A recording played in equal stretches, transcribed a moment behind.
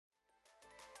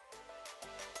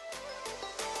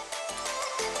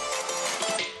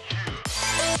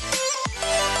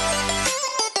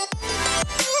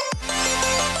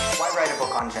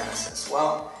Genesis?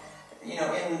 Well,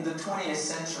 in the 20th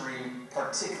century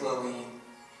particularly,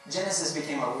 Genesis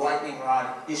became a lightning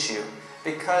rod issue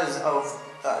because of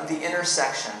the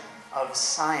intersection of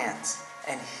science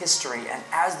and history. And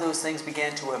as those things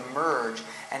began to emerge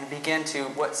and began to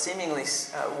what seemingly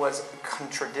was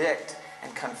contradict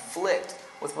and conflict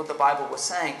with what the Bible was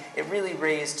saying, it really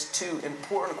raised two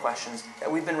important questions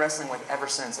that we've been wrestling with ever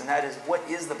since. And that is, what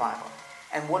is the Bible?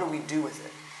 And what do we do with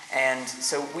it? And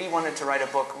so we wanted to write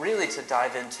a book really to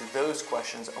dive into those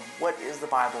questions of what is the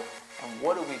Bible and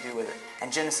what do we do with it.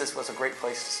 And Genesis was a great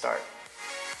place to start.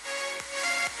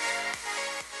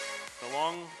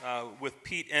 Along with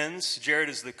Pete Enns, Jared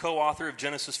is the co-author of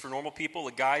Genesis for Normal People,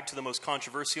 a guide to the most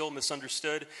controversial,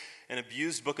 misunderstood, and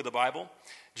abused book of the Bible.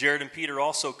 Jared and Pete are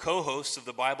also co-hosts of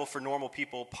the Bible for Normal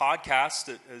People podcast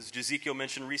that, as Jezekiel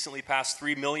mentioned, recently passed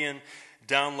 3 million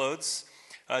downloads.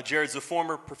 Jared's a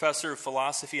former professor of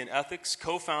philosophy and ethics,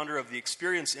 co-founder of the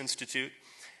Experience Institute,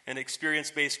 an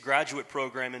experience-based graduate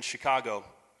program in Chicago.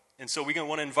 And so we're going to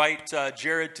want to invite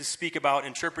Jared to speak about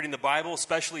interpreting the Bible,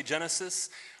 especially Genesis.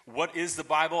 What is the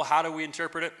Bible? How do we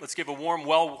interpret it? Let's give a warm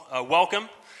welcome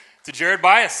to Jared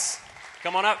Byas.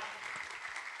 Come on up.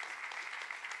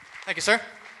 Thank you, sir.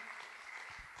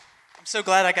 I'm so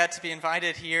glad I got to be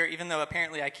invited here, even though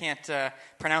apparently I can't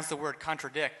pronounce the word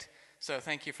contradict. So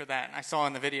thank you for that. I saw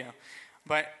in the video.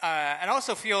 But I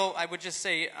also feel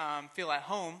at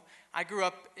home. I grew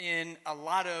up in a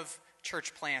lot of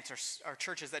church plants or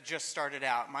churches that just started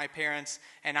out. My parents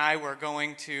and I were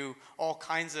going to all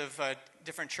kinds of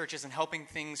different churches and helping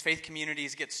faith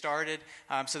communities get started.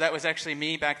 So that was actually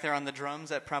me back there on the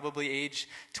drums at probably age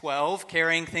 12,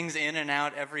 carrying things in and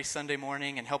out every Sunday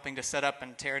morning and helping to set up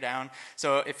and tear down.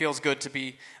 So it feels good to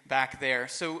be back there.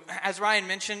 So as Ryan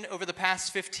mentioned, over the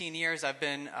past 15 years, I've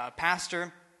been a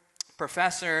pastor,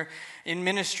 professor in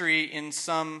ministry in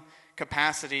some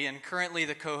capacity, and currently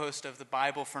the co-host of the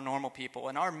Bible for Normal People.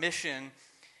 And our mission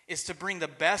is to bring the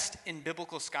best in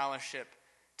biblical scholarship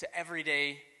to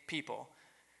everyday people.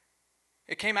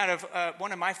 It came out of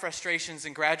one of my frustrations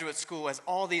in graduate school as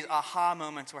all these aha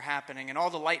moments were happening and all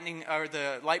the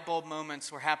light bulb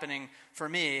moments were happening for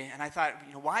me. And I thought,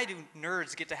 why do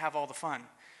nerds get to have all the fun?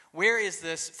 Where is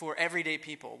this for everyday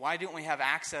people? Why don't we have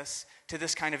access to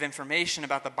this kind of information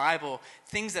about the Bible,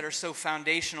 things that are so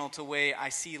foundational to the way I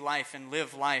see life and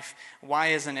live life? Why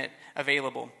isn't it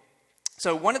available?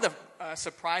 So one of the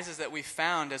surprises that we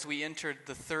found as we entered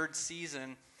the third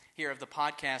season here of the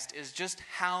podcast is just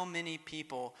how many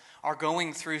people are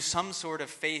going through some sort of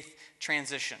faith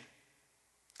transition.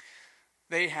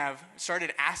 They have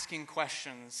started asking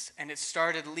questions, and it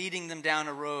started leading them down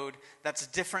a road that's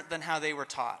different than how they were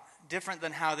taught, different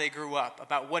than how they grew up,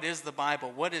 about what is the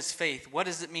Bible, what is faith, what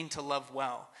does it mean to love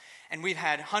well. And we've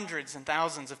had hundreds and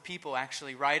thousands of people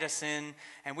actually write us in,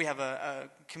 and we have a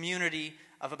community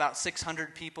of about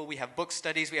 600 people. We have book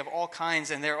studies, we have all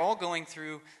kinds, and they're all going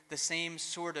through the same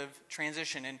sort of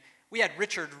transition. And we had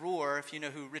Richard Rohr, if you know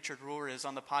who Richard Rohr is,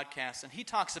 on the podcast, and he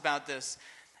talks about this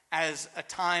as a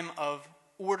time of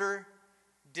order,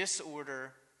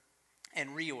 disorder, and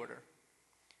reorder.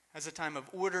 As a time of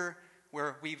order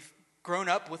where we've grown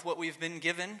up with what we've been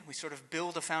given, we sort of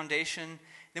build a foundation,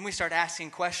 then we start asking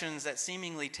questions that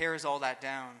seemingly tears all that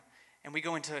down, and we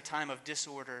go into a time of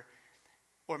disorder,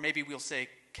 or maybe we'll say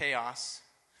chaos,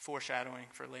 foreshadowing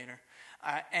for later,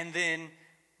 and then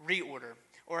reorder.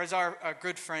 Or as our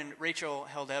good friend Rachel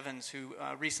Held Evans, who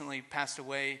recently passed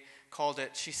away, called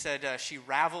it, she said she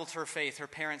raveled her faith. Her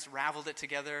parents raveled it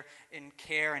together in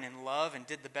care and in love and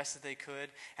did the best that they could.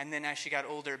 And then as she got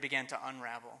older, it began to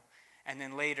unravel. And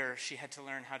then later, she had to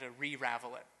learn how to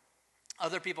re-ravel it.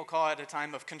 Other people call it a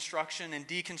time of construction and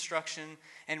deconstruction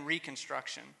and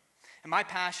reconstruction. And my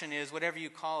passion is, whatever you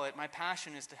call it, my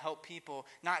passion is to help people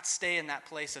not stay in that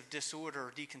place of disorder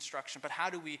or deconstruction, but how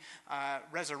do we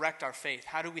resurrect our faith?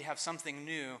 How do we have something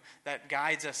new that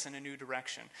guides us in a new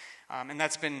direction? And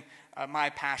that's been my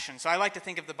passion. So I like to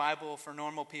think of the Bible for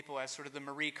Normal People as sort of the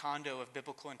Marie Kondo of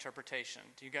biblical interpretation.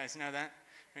 Do you guys know that?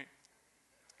 Right.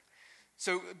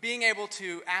 So being able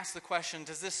to ask the question,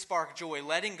 does this spark joy?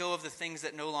 Letting go of the things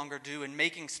that no longer do and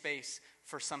making space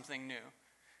for something new.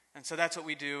 And so that's what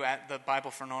we do at the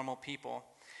Bible for Normal People.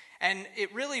 And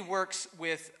it really works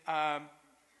with,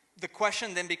 the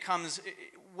question then becomes,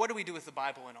 what do we do with the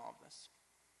Bible in all of this?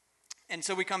 And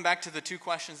so we come back to the two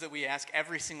questions that we ask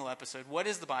every single episode. What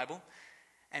is the Bible?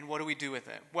 And what do we do with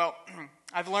it? Well,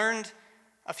 I've learned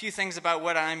a few things about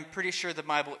what I'm pretty sure the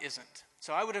Bible isn't.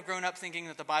 So I would have grown up thinking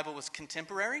that the Bible was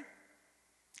contemporary,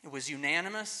 it was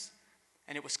unanimous,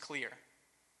 and it was clear.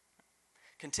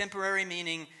 Contemporary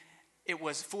meaning it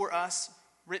was for us,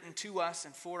 written to us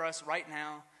and for us right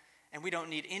now. And we don't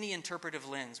need any interpretive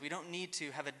lens. We don't need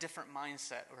to have a different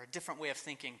mindset or a different way of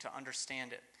thinking to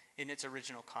understand it in its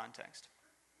original context.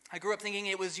 I grew up thinking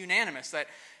it was unanimous, that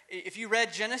if you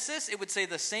read Genesis, it would say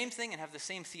the same thing and have the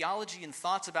same theology and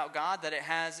thoughts about God that it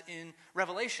has in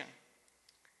Revelation.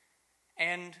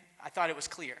 And I thought it was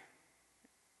clear.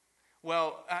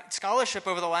 Well, scholarship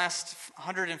over the last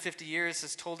 150 years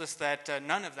has told us that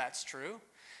none of that's true.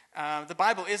 The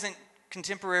Bible isn't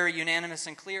contemporary, unanimous,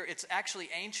 and clear. It's actually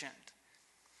ancient.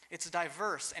 It's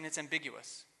diverse, and it's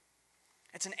ambiguous.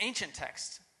 It's an ancient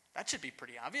text. That should be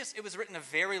pretty obvious. It was written a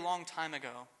very long time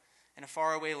ago in a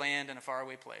faraway land and a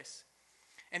faraway place.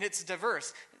 And it's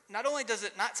diverse. Not only does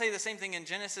it not say the same thing in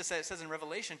Genesis that it says in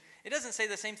Revelation, it doesn't say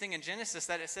the same thing in Genesis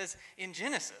that it says in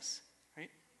Genesis, right?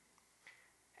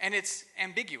 And it's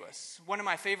ambiguous. One of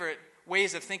my favorite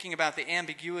ways of thinking about the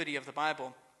ambiguity of the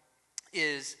Bible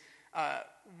is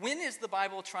when is the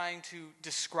Bible trying to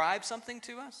describe something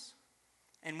to us?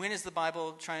 And when is the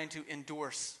Bible trying to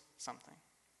endorse something?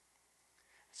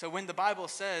 So when the Bible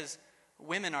says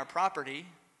women are property,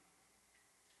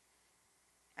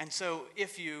 and so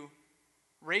if you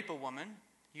rape a woman,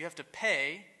 you have to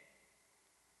pay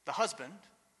the husband,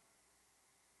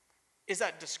 is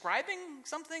that describing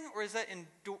something, or is that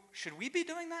should we be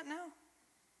doing that now?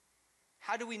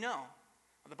 How do we know?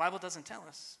 Well, the Bible doesn't tell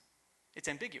us. It's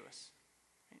ambiguous.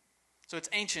 Right? So it's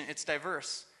ancient, it's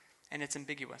diverse, and it's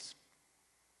ambiguous.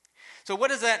 So what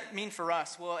does that mean for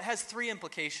us? Well, it has three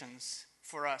implications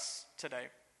for us today.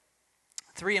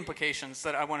 Three implications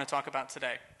that I want to talk about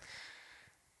today.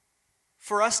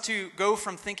 For us to go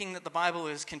from thinking that the Bible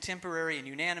is contemporary and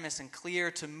unanimous and clear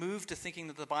to move to thinking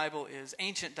that the Bible is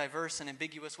ancient, diverse, and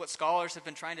ambiguous, what scholars have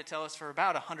been trying to tell us for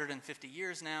about 150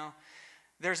 years now,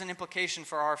 there's an implication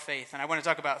for our faith. And I want to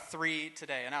talk about three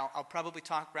today. And I'll probably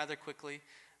talk rather quickly,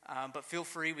 but feel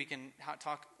free, we can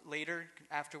talk later,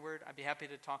 afterward. I'd be happy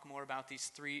to talk more about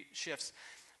these three shifts.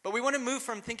 But we want to move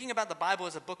from thinking about the Bible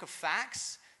as a book of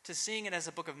facts to seeing it as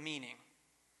a book of meaning.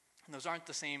 And those aren't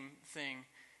the same thing.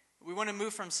 We want to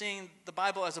move from seeing the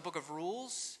Bible as a book of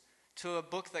rules to a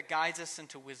book that guides us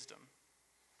into wisdom.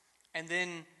 And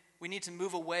then we need to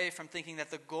move away from thinking that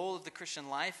the goal of the Christian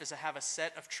life is to have a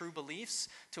set of true beliefs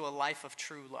to a life of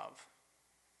true love.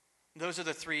 Those are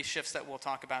the three shifts that we'll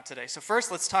talk about today. So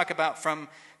first, let's talk about from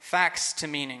facts to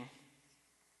meaning.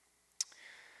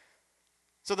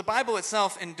 So the Bible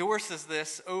itself endorses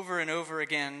this over and over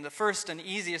again. The first and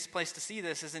easiest place to see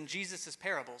this is in Jesus'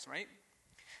 parables, right?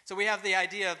 So we have the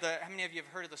idea of how many of you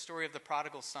have heard of the story of the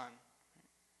prodigal son?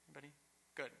 Anybody?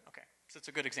 Good, okay. So it's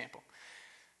a good example.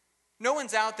 No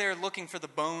one's out there looking for the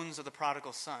bones of the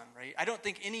prodigal son, right? I don't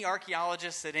think any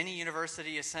archaeologist at any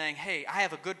university is saying, hey, I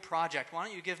have a good project. Why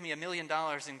don't you give me $1 million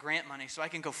in grant money so I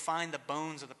can go find the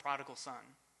bones of the prodigal son?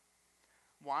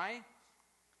 Why?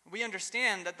 We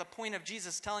understand that the point of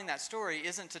Jesus telling that story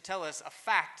isn't to tell us a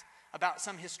fact about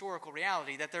some historical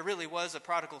reality, that there really was a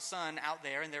prodigal son out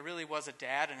there, and there really was a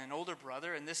dad and an older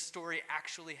brother, and this story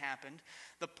actually happened.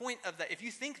 The point of that, if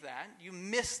you think that, you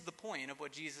miss the point of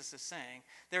what Jesus is saying.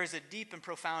 There is a deep and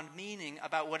profound meaning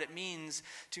about what it means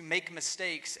to make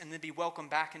mistakes and then be welcomed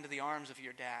back into the arms of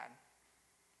your dad.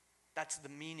 That's the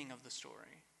meaning of the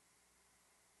story.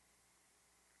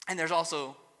 And there's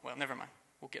also, well, never mind.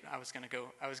 I was going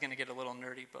to get a little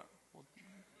nerdy, but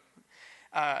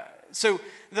so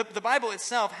the Bible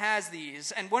itself has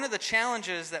these, and one of the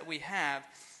challenges that we have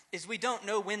is we don't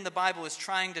know when the Bible is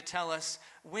trying to tell us,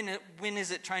 when is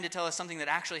it trying to tell us something that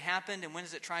actually happened, and when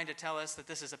is it trying to tell us that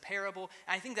this is a parable?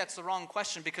 And I think that's the wrong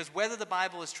question, because whether the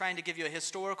Bible is trying to give you a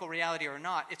historical reality or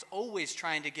not, it's always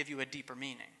trying to give you a deeper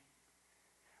meaning.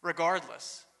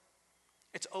 Regardless,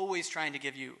 it's always trying to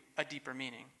give you a deeper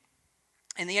meaning.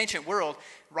 In the ancient world,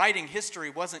 writing history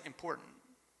wasn't important.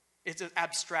 It's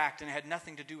abstract and it had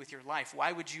nothing to do with your life.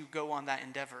 Why would you go on that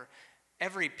endeavor?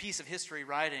 Every piece of history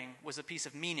writing was a piece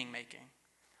of meaning making.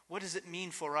 What does it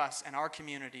mean for us and our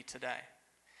community today?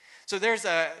 So there's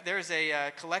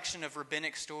a collection of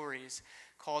rabbinic stories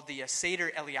called the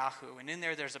Seder Eliyahu, and in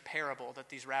there's a parable that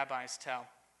these rabbis tell.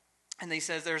 And he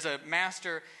says there's a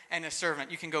master and a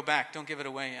servant. You can go back. Don't give it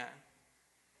away yet.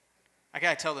 I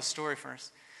got to tell the story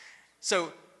first.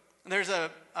 So there's a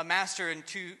master and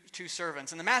two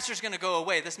servants. And the master's going to go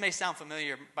away. This may sound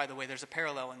familiar, by the way. There's a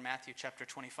parallel in Matthew chapter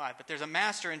 25. But there's a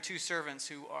master and two servants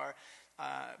who are,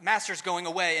 master's going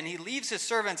away. And he leaves his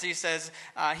servants. He says,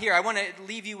 here, I want to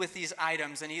leave you with these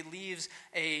items. And he leaves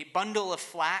a bundle of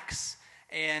flax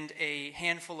and a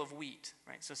handful of wheat.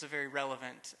 Right? So it's a very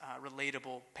relevant,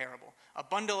 relatable parable. A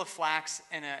bundle of flax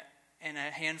and a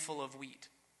handful of wheat.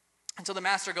 And so the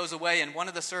master goes away, and one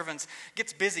of the servants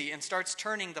gets busy and starts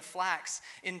turning the flax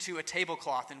into a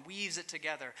tablecloth and weaves it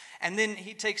together. And then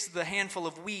he takes the handful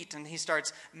of wheat and he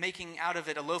starts making out of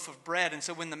it a loaf of bread. And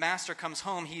so when the master comes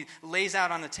home, he lays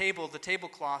out on the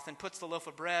tablecloth and puts the loaf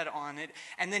of bread on it.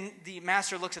 And then the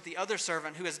master looks at the other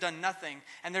servant who has done nothing,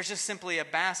 and there's just simply a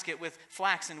basket with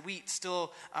flax and wheat.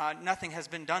 Still, nothing has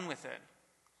been done with it.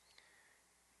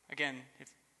 Again,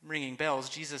 ringing bells,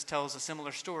 Jesus tells a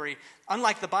similar story.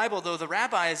 Unlike the Bible, though, the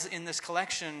rabbis in this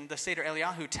collection, the Seder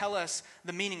Eliyahu, tell us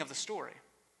the meaning of the story.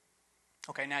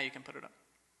 Okay, now you can put it up.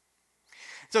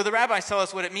 So the rabbis tell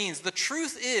us what it means. The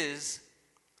truth is,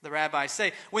 the rabbis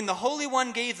say, when the Holy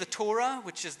One gave the Torah,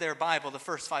 which is their Bible, the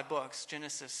first 5 books,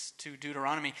 Genesis to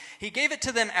Deuteronomy, he gave it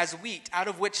to them as wheat, out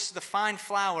of which the fine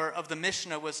flour of the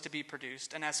Mishnah was to be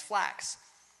produced, and as flax,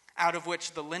 out of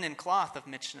which the linen cloth of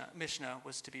Mishnah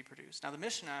was to be produced. Now, the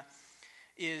Mishnah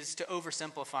is, to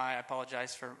oversimplify, I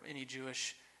apologize for any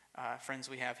Jewish friends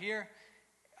we have here.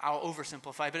 I'll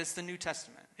oversimplify, but it's the New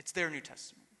Testament. It's their New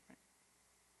Testament. Right?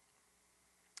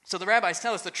 So the rabbis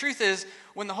tell us the truth is,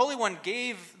 when the Holy One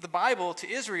gave the Bible to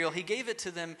Israel, he gave it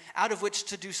to them out of which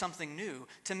to do something new,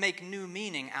 to make new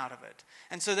meaning out of it.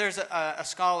 And so there's a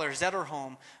scholar,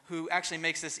 Zetterholm, who actually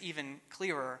makes this even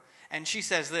clearer. And she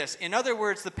says this: in other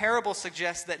words, the parable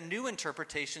suggests that new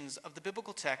interpretations of the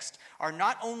biblical text are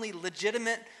not only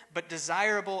legitimate, but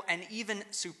desirable and even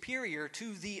superior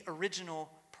to the original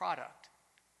product.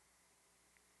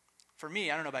 For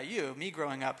me, I don't know about you, me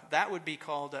growing up, that would be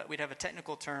called, we'd have a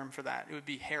technical term for that. It would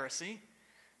be heresy.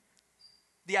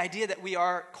 The idea that we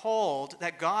are called,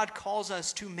 that God calls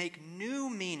us to make new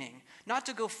meaning, not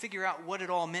to go figure out what it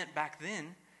all meant back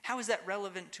then. How is that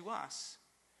relevant to us?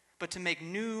 But to make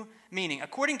new meaning.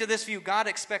 According to this view, God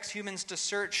expects humans to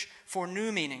search for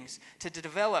new meanings, to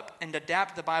develop and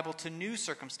adapt the Bible to new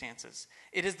circumstances.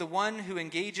 It is the one who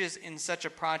engages in such a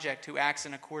project who acts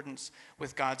in accordance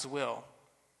with God's will,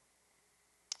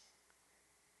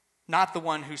 not the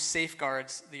one who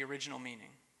safeguards the original meaning.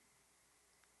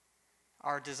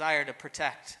 Our desire to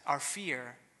protect, our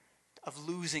fear of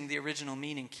losing the original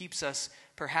meaning keeps us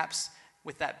perhaps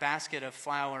with that basket of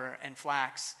flour and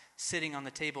flax sitting on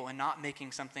the table and not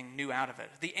making something new out of it.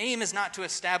 The aim is not to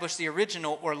establish the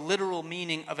original or literal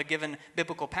meaning of a given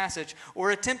biblical passage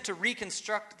or attempt to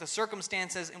reconstruct the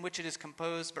circumstances in which it is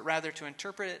composed, but rather to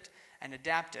interpret it and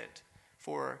adapt it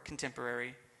for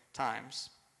contemporary times.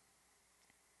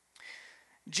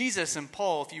 Jesus and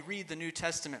Paul, if you read the New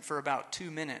Testament for about 2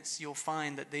 minutes, you'll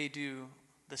find that they do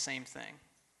the same thing.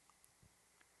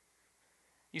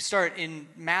 You start in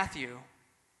Matthew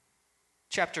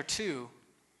chapter 2.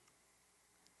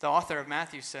 The author of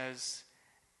Matthew says,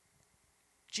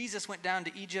 Jesus went down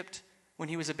to Egypt when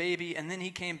he was a baby, and then he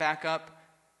came back up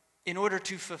in order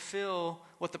to fulfill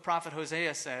what the prophet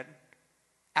Hosea said,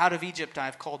 out of Egypt I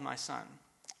have called my son.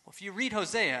 Well, if you read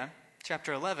Hosea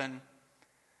chapter 11,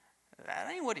 that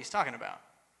ain't what he's talking about.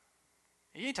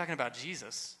 He ain't talking about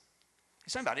Jesus.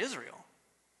 He's talking about Israel.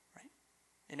 Right?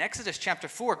 In Exodus chapter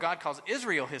 4, God calls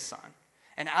Israel his son,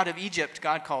 and out of Egypt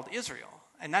God called Israel.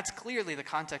 And that's clearly the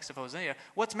context of Hosea.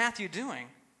 What's Matthew doing?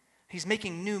 He's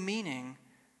making new meaning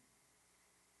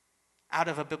out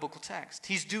of a biblical text.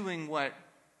 He's doing what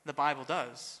the Bible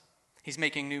does. He's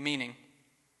making new meaning.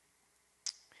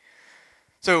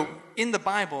 So, in the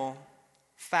Bible,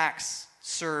 facts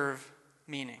serve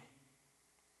meaning.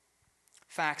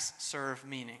 Facts serve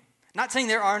meaning. Not saying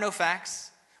there are no facts.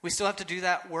 We still have to do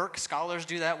that work. Scholars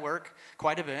do that work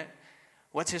quite a bit.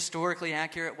 What's historically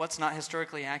accurate? What's not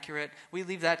historically accurate? We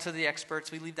leave that to the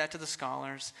experts. We leave that to the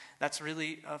scholars. That's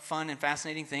really fun and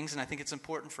fascinating things, and I think it's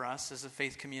important for us as a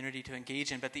faith community to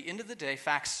engage in. But at the end of the day,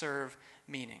 facts serve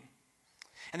meaning.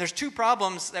 And there's 2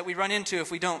 problems that we run into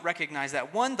if we don't recognize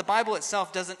that. One, the Bible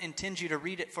itself doesn't intend you to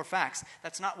read it for facts.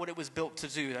 That's not what it was built to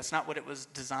do. That's not what it was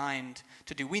designed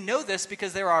to do. We know this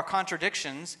because there are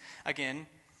contradictions. Again,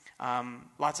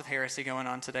 lots of heresy going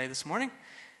on today this morning.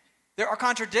 There are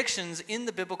contradictions in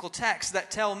the biblical text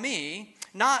that tell me,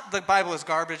 not the Bible is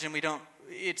garbage and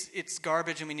it's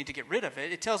garbage and we need to get rid of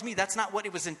it. It tells me that's not what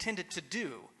it was intended to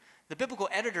do. The biblical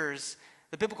editors,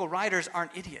 the biblical writers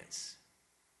aren't idiots.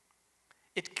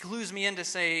 It clues me in to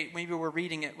say maybe we're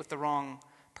reading it with the wrong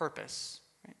purpose.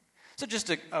 Right? So just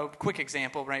a quick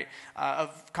example, right,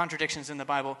 of contradictions in the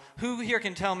Bible. Who here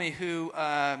can tell me who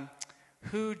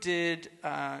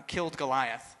killed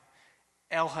Goliath?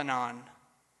 Elhanan.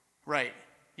 Right,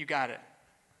 you got it.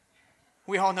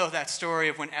 We all know that story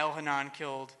of when Elhanan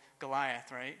killed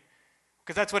Goliath, right?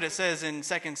 Because that's what it says in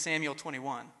 2 Samuel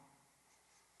 21.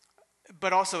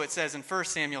 But also it says in 1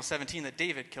 Samuel 17 that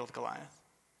David killed Goliath.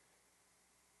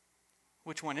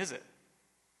 Which one is it?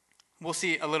 we'll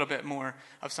see a little bit more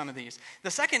of some of these.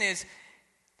 The second is,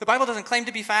 the Bible doesn't claim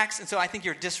to be facts, and so I think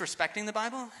you're disrespecting the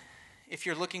Bible if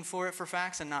you're looking for it for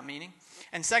facts and not meaning.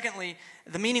 And secondly,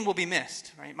 the meaning will be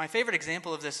missed, right? My favorite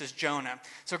example of this is Jonah.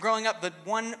 So growing up, the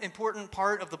one important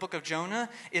part of the book of Jonah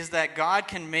is that God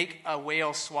can make a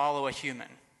whale swallow a human.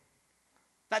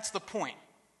 That's the point.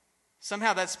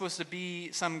 Somehow that's supposed to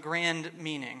be some grand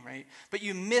meaning, right? But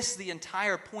you miss the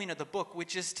entire point of the book,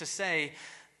 which is to say,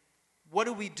 what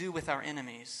do we do with our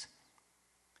enemies?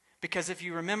 Because if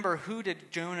you remember, who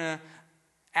did Jonah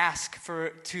ask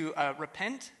to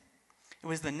repent? It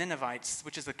was the Ninevites,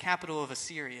 which is the capital of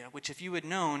Assyria, which if you had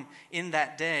known in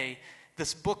that day,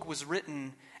 this book was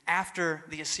written after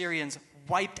the Assyrians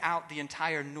wiped out the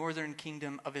entire northern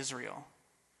kingdom of Israel.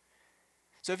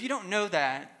 So if you don't know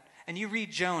that, and you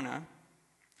read Jonah,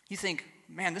 you think,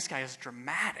 man, this guy is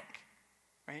dramatic,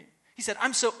 right? He said,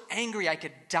 I'm so angry I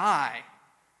could die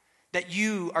that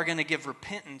you are going to give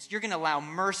repentance. You're going to allow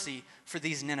mercy for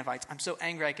these Ninevites. I'm so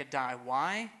angry I could die.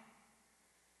 Why?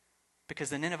 Because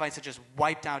the Ninevites had just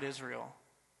wiped out Israel,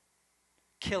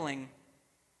 killing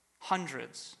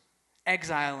hundreds,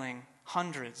 exiling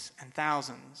hundreds and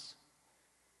thousands.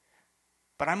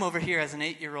 But I'm over here as an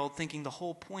 8-year-old thinking the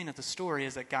whole point of the story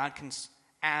is that God can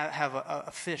have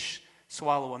a fish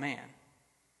swallow a man.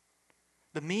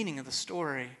 The meaning of the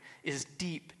story is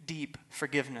deep, deep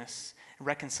forgiveness,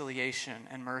 reconciliation,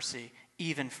 and mercy,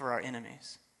 even for our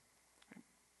enemies.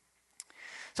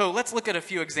 So let's look at a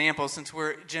few examples since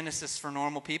we're Genesis for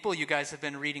Normal People. You guys have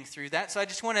been reading through that. So I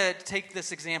just want to take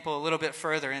this example a little bit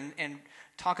further and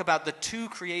talk about the 2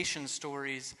 creation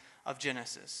stories of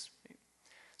Genesis.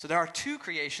 So there are 2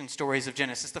 creation stories of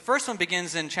Genesis. The first one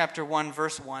begins in chapter 1,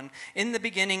 verse 1. In the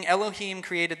beginning, Elohim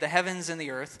created the heavens and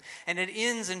the earth. And it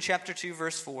ends in chapter 2,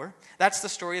 verse 4. That's the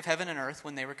story of heaven and earth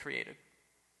when they were created.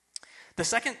 The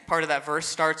second part of that verse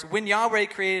starts, when Yahweh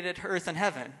created earth and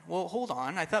heaven. Well, hold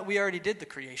on. I thought we already did the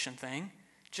creation thing,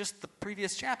 just the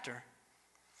previous chapter.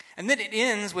 And then it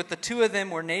ends with the 2 of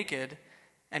them were naked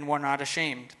and were not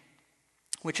ashamed.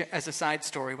 Which, as a side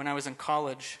story, when I was in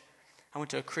college, I went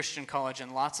to a Christian college,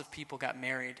 and lots of people got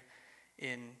married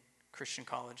in Christian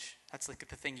college. That's like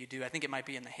the thing you do. I think it might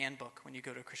be in the handbook when you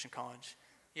go to a Christian college.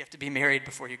 You have to be married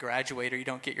before you graduate, or you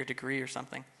don't get your degree or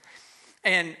something.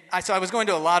 And so I was going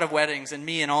to a lot of weddings, and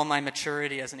me and all my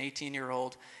maturity as an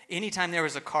 18-year-old, anytime there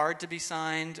was a card to be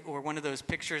signed or one of those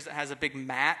pictures that has a big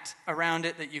mat around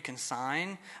it that you can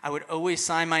sign, I would always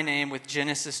sign my name with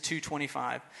Genesis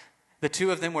 2:25. The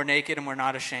 2 of them were naked and were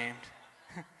not ashamed.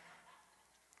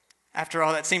 After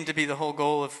all, that seemed to be the whole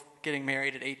goal of getting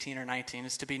married at 18 or 19,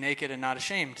 is to be naked and not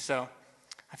ashamed. So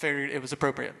I figured it was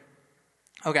appropriate.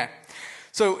 Okay.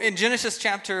 So in Genesis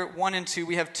chapter 1 and 2,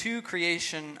 we have 2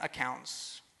 creation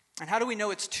accounts. And how do we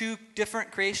know it's 2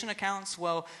 different creation accounts?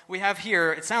 Well, we have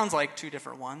here, it sounds like 2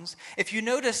 different ones. If you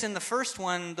notice in the first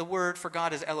one, the word for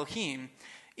God is Elohim.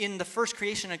 In the first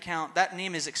creation account, that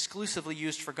name is exclusively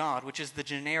used for God, which is the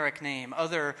generic name.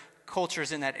 Other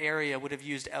cultures in that area would have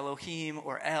used Elohim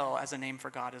or El as a name for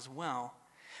God as well.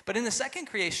 But in the second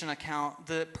creation account,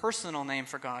 the personal name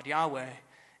for God, Yahweh,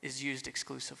 is used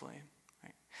exclusively.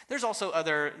 Right? There's also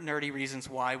other nerdy reasons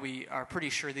why we are pretty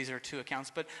sure these are 2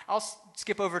 accounts, but I'll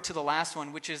skip over to the last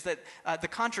one, which is that the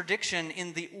contradiction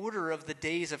in the order of the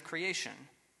days of creation.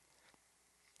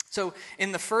 So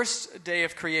in the first day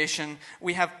of creation,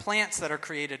 we have plants that are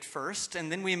created first,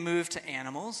 and then we move to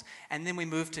animals, and then we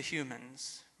move to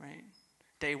humans. Right?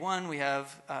 Day 1, we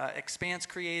have expanse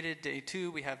created. Day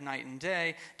 2, we have night and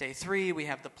day. Day 3, we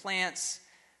have the plants.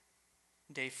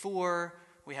 Day 4,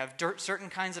 we have certain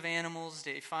kinds of animals.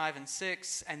 Day 5 and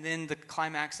 6, and then the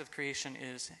climax of creation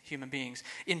is human beings.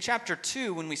 In chapter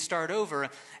 2, when we start over,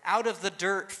 out of the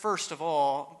dirt, first of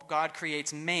all, God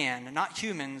creates man, not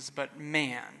humans, but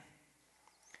man.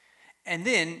 And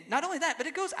then, not only that, but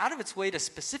it goes out of its way to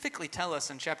specifically tell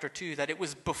us in chapter 2 that it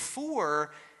was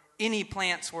before any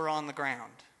plants were on the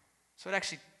ground. So it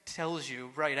actually tells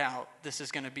you right out this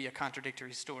is going to be a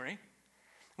contradictory story.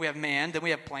 We have man, then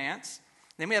we have plants,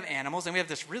 then we have animals, and we have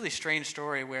this really strange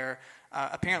story where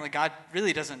apparently God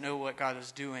really doesn't know what God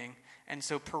is doing, and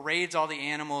so parades all the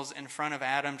animals in front of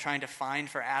Adam, trying to find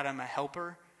for Adam a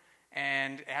helper.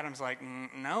 And Adam's like,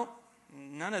 nope,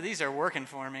 none of these are working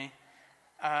for me.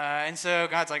 And so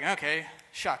God's like, okay,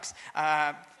 shucks.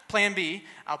 Plan B,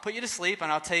 I'll put you to sleep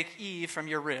and I'll take Eve from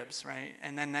your ribs, right?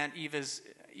 And then that Eve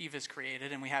is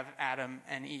created and we have Adam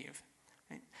and Eve.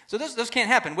 Right? So those can't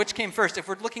happen. Which came first? If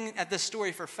we're looking at this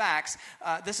story for facts,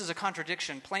 this is a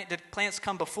contradiction. Did plants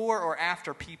come before or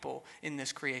after people in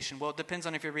this creation? Well, it depends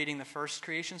on if you're reading the first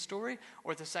creation story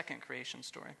or the second creation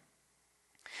story.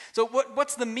 So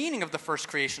what's the meaning of the first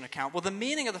creation account? Well, the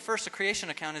meaning of the first creation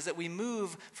account is that we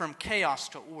move from chaos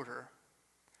to order.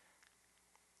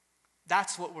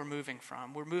 That's what we're moving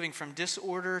from. We're moving from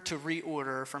disorder to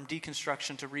reorder, from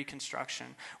deconstruction to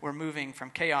reconstruction. We're moving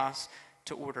from chaos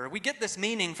to order. We get this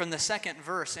meaning from the second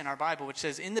verse in our Bible, which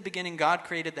says, "In the beginning God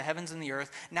created the heavens and the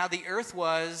earth. Now the earth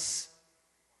was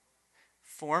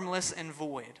formless and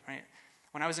void." Right?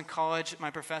 When I was in college, my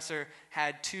professor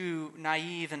had two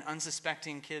naive and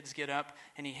unsuspecting kids get up,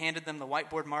 and he handed them the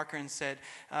whiteboard marker and said,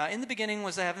 "In the beginning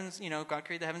was the heavens, God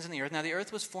created the heavens and the earth. Now the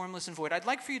earth was formless and void. I'd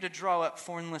like for you to draw up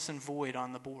formless and void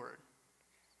on the board."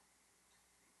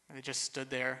 And they just stood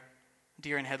there,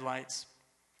 deer in headlights.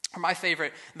 Or my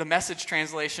favorite, the Message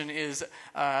translation is,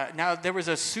 "Now there was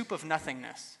a soup of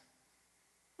nothingness."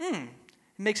 It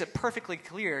makes it perfectly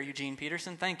clear, Eugene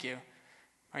Peterson, thank you.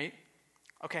 Right?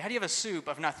 Okay, how do you have a soup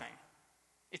of nothing?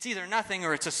 It's either nothing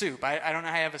or it's a soup. I don't know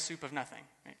how you have a soup of nothing.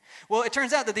 Right? Well, it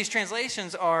turns out that these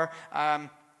translations are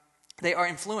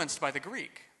influenced by the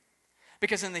Greek.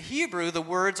 Because in the Hebrew, the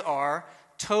words are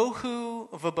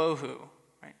tohu vabohu.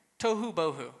 Right? Tohu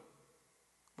bohu.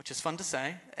 Which is fun to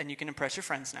say, and you can impress your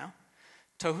friends now.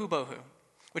 Tohu bohu.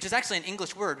 Which is actually an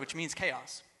English word, which means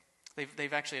chaos.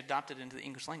 They've actually adopted it into the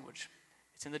English language.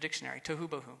 It's in the dictionary, tohu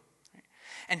bohu.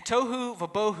 And tohu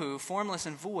vabohu, formless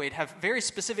and void, have very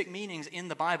specific meanings in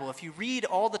the Bible. If you read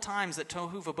all the times that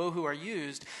tohu vabohu are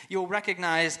used, you'll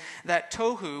recognize that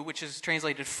tohu, which is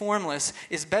translated formless,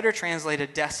 is better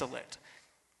translated desolate.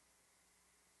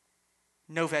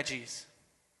 No veggies.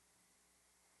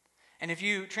 And if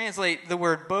you translate the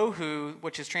word bohu,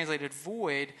 which is translated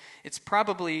void, it's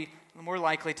probably more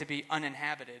likely to be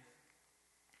uninhabited,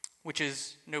 which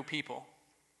is no people.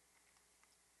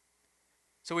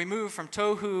 So we move from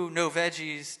tohu, no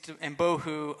veggies, and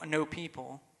bohu, no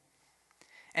people.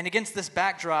 And against this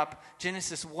backdrop,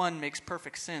 Genesis 1 makes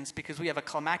perfect sense because we have a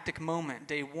climactic moment,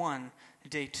 day 1,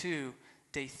 day 2,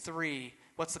 day 3.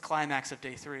 What's the climax of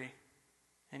day 3?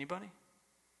 Anybody?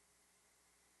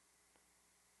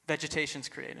 Vegetation's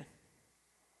created.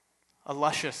 A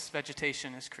luscious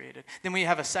vegetation is created. Then we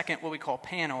have a second, what we call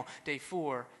panel, day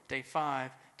 4, day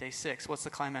 5, day 6. What's the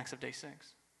climax of day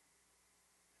 6?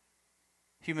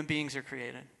 Human beings are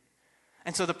created.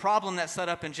 And so the problem that's set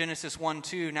up in Genesis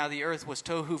 1:2, now the earth was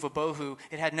tohu vabohu,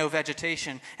 it had no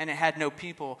vegetation, and it had no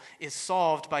people, is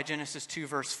solved by Genesis 2,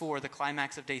 verse 4. The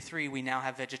climax of day 3, we now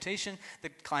have vegetation. The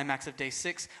climax of day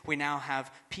 6, we now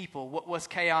have people. What was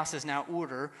chaos is now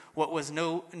order. What was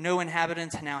no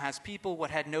inhabitants now has people.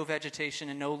 What had no vegetation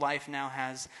and no life now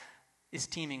is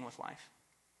teeming with life.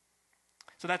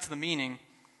 So that's the meaning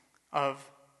of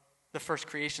the first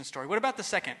creation story. What about the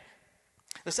second?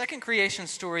 The second creation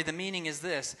story, the meaning is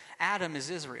this: Adam is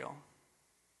Israel.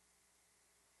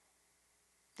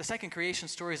 The second creation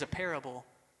story is a parable,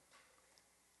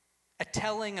 a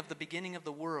telling of the beginning of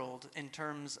the world in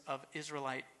terms of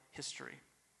Israelite history.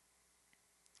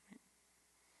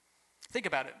 Think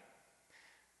about it.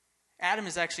 Adam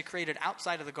is actually created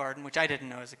outside of the garden, which I didn't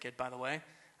know as a kid, by the way.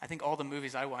 I think all the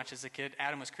movies I watched as a kid,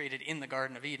 Adam was created in the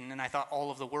Garden of Eden, and I thought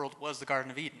all of the world was the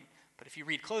Garden of Eden. But if you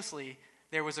read closely,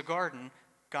 there was a garden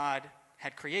God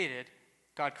had created.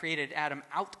 God created Adam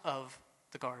out of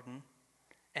the garden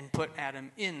and put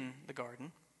Adam in the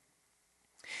garden.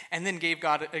 And then gave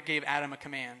Adam a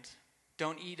command.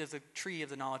 Don't eat of the tree of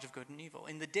the knowledge of good and evil.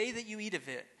 In the day that you eat of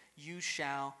it, you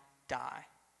shall die.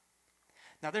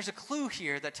 Now there's a clue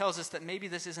here that tells us that maybe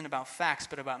this isn't about facts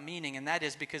but about meaning, and that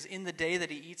is because in the day that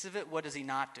he eats of it, what does he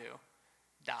not do?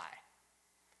 Die.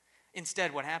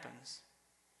 Instead, what happens?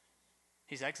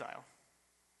 He's exiled.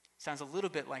 Sounds a little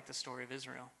bit like the story of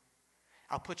Israel.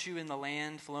 I'll put you in the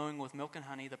land flowing with milk and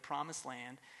honey, the promised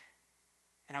land,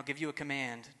 and I'll give you a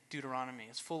command. Deuteronomy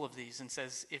is full of these and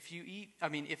says, if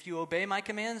you obey my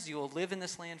commands, you will live in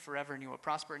this land forever and you will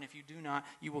prosper, and if you do not,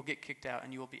 you will get kicked out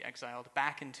and you will be exiled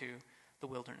back into the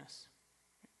wilderness.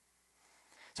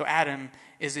 So Adam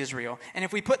is Israel. And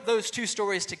if we put those two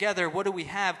stories together, what do we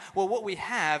have? Well, what we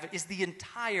have is the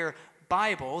entire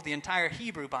Bible, the entire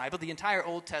Hebrew Bible, the entire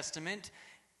Old Testament,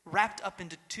 wrapped up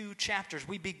into two chapters.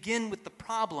 We begin with the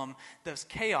problem, there's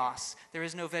chaos, there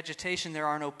is no vegetation, there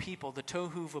are no people, the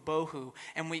tohu vabohu,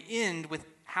 and we end with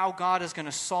how God is going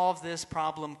to solve this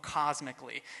problem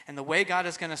cosmically. And the way God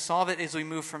is going to solve it is we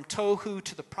move from tohu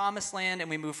to the promised land, and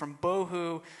we move from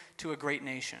bohu to a great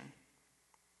nation.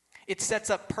 It sets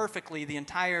up perfectly the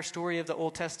entire story of the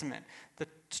Old Testament. The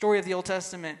story of the Old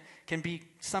Testament can be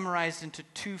summarized into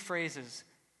two phrases.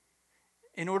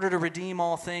 In order to redeem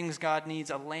all things, God needs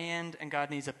a land and God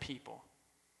needs a people.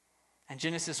 And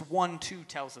Genesis 1:2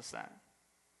 tells us that.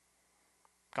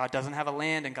 God doesn't have a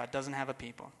land and God doesn't have a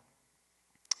people.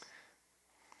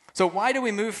 So why do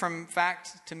we move from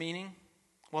fact to meaning?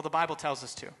 Well, the Bible tells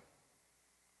us to.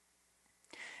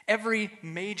 Every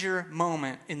major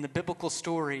moment in the biblical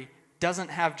story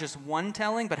doesn't have just one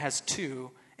telling, but has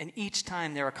two, and each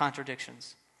time there are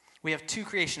contradictions. We have two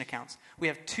creation accounts. We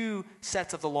have two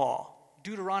sets of the law.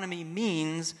 Deuteronomy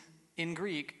means, in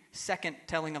Greek, second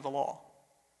telling of the law.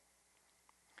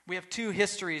 We have two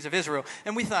histories of Israel.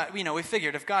 And we thought, we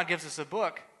figured if God gives us a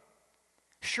book,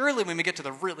 surely when we get to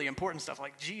the really important stuff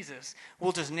like Jesus,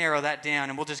 we'll just narrow that down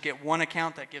and we'll just get one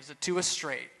account that gives it to us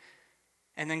straight.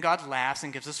 And then God laughs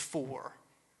and gives us four.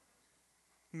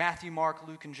 Matthew, Mark,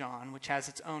 Luke, and John, which has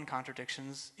its own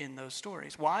contradictions in those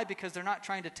stories. Why? Because they're not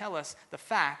trying to tell us the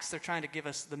facts, they're trying to give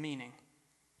us the meaning.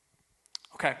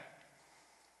 Okay.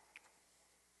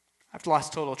 I've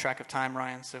lost total track of time,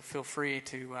 Ryan, so feel free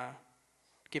to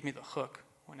give me the hook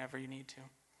whenever you need to.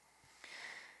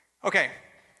 Okay.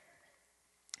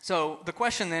 So the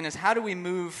question then is, how do we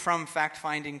move from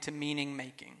fact-finding to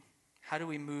meaning-making? How do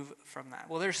we move from that?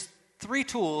 Well, there's three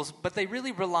tools, but they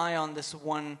really rely on this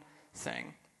one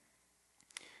thing.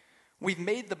 We've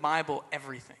made the Bible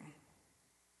everything.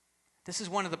 This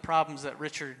is one of the problems that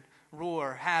Richard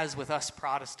Rohr has with us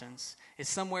Protestants, is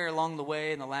somewhere along the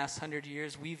way in the last 100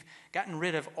 years, we've gotten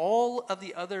rid of all of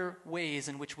the other ways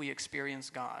in which we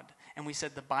experience God, and we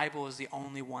said the Bible is the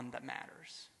only one that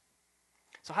matters.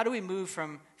 So how do we move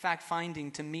from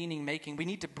fact-finding to meaning-making? We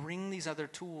need to bring these other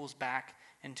tools back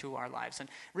into our lives. And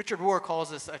Richard Rohr calls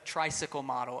this a tricycle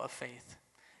model of faith.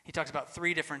 He talks about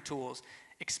three different tools: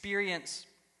 experience,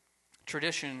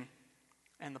 tradition,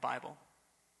 and the Bible.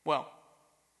 Well,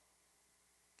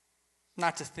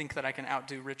 not to think that I can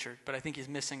outdo Richard, but I think he's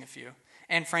missing a few.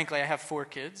 And frankly, I have 4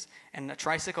 kids, and a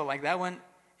tricycle like that one,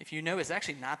 if you know, is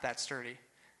actually not that sturdy.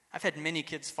 I've had many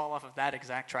kids fall off of that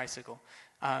exact tricycle.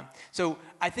 So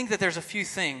I think that there's a few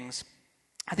things.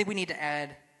 I think we need to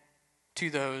add to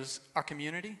those our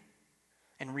community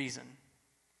and reason.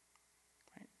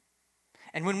 Right?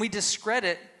 And when we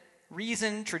discredit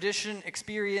reason, tradition,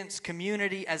 experience,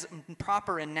 community as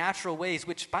proper and natural ways,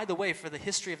 which, by the way, for the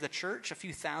history of the church, a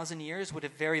few thousand years would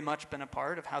have very much been a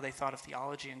part of how they thought of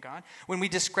theology and God. When we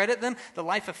discredit them, the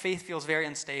life of faith feels very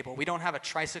unstable. We don't have a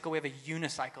tricycle, we have a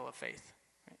unicycle of faith.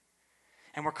 Right?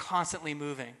 And we're constantly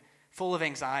moving, full of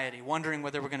anxiety, wondering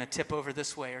whether we're going to tip over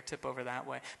this way or tip over that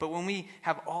way. But when we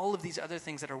have all of these other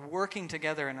things that are working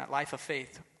together in that life of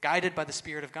faith, guided by the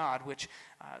Spirit of God, which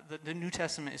the New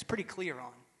Testament is pretty clear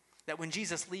on, that when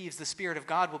Jesus leaves, the Spirit of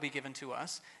God will be given to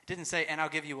us. It didn't say, and I'll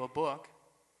give you a book.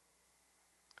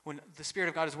 When the Spirit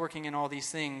of God is working in all these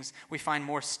things, we find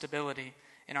more stability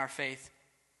in our faith.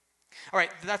 All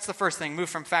right, that's the first thing, move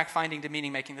from fact-finding to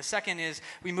meaning-making. The second is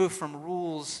we move from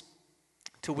rules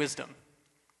to wisdom.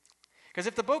 Because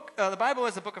if the Bible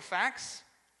is a book of facts,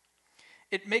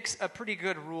 it makes a pretty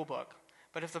good rule book.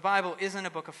 But if the Bible isn't a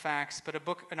book of facts, but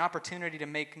an opportunity to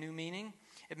make new meaning,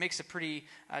 it makes a pretty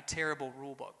terrible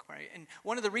rule book, right? And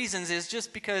one of the reasons is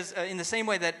just because in the same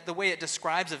way that the way it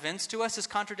describes events to us is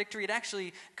contradictory, it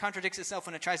actually contradicts itself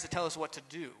when it tries to tell us what to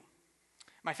do.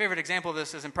 My favorite example of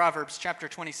this is in Proverbs chapter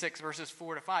 26, verses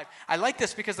 4 to 5. I like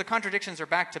this because the contradictions are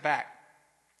back to back.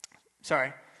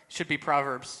 Sorry, should be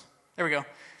Proverbs. There we go.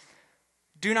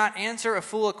 Do not answer a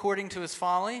fool according to his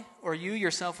folly, or you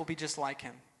yourself will be just like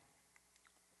him.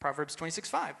 Proverbs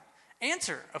 26:5.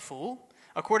 Answer a fool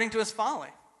according to his folly,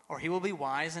 or he will be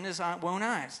wise in his own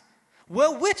eyes.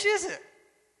 Well, which is it?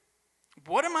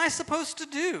 What am I supposed to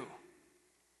do?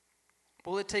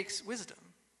 Well, it takes wisdom.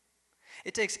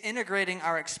 It takes integrating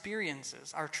our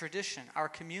experiences, our tradition, our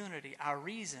community, our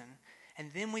reason,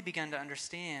 and then we begin to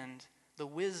understand the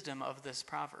wisdom of this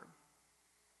proverb.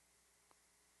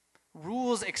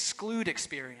 Rules exclude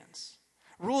experience.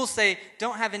 Rules say,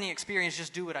 don't have any experience,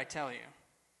 just do what I tell you.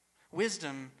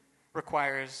 Wisdom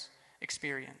requires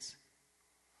experience.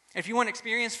 If you want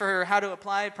experience for how to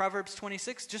apply Proverbs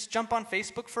 26, just jump on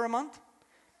Facebook for a month.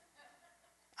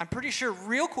 I'm pretty sure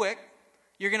real quick,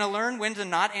 you're going to learn when to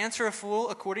not answer a fool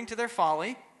according to their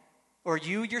folly, or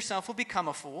you yourself will become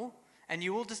a fool, and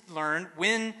you will just learn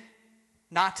when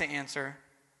not to answer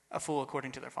a fool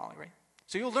according to their folly, right?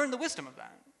 So you'll learn the wisdom of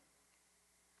that.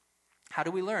 How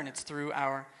do we learn? It's through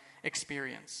our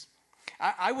experience.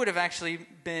 I would have actually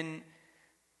been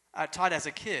taught as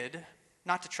a kid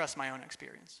not to trust my own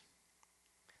experience.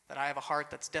 That I have a heart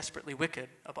that's desperately wicked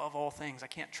above all things. I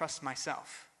can't trust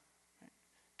myself. Right?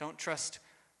 Don't trust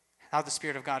how the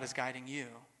Spirit of God is guiding you.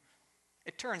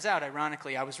 It turns out,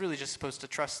 ironically, I was really just supposed to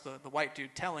trust the white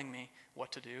dude telling me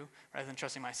what to do rather than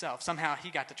trusting myself. Somehow he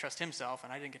got to trust himself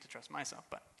and I didn't get to trust myself,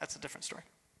 but that's a different story.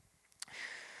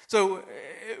 So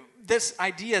this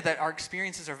idea that our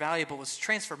experiences are valuable was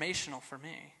transformational for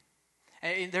me.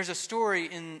 There's a story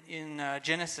in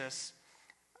Genesis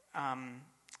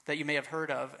that you may have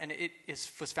heard of, and it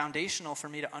was foundational for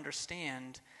me to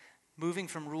understand moving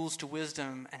from rules to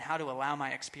wisdom and how to allow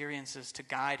my experiences to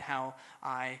guide how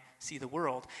I see the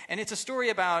world. And it's a story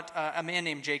about a man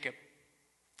named Jacob.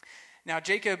 Now,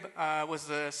 Jacob was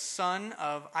the son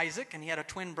of Isaac, and he had a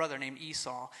twin brother named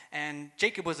Esau. And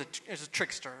Jacob was a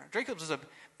trickster. Jacob was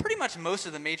pretty much most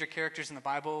of the major characters in the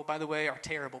Bible, by the way, are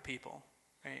terrible people,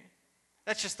 right?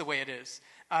 That's just the way it is.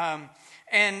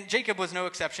 And Jacob was no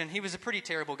exception. He was a pretty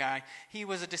terrible guy. He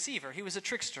was a deceiver. He was a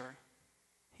trickster.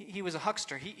 He was a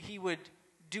huckster. He would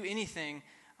do anything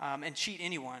and cheat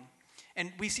anyone.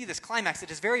 And we see this climax that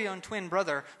his very own twin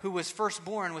brother, who was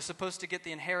firstborn, was supposed to get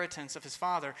the inheritance of his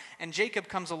father. And Jacob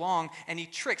comes along and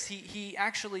he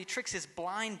actually tricks his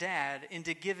blind dad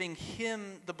into giving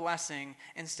him the blessing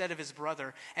instead of his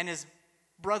brother. And his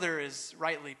brother is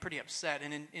rightly pretty upset.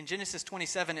 And in Genesis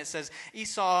 27, it says,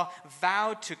 Esau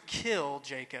vowed to kill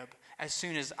Jacob as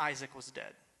soon as Isaac was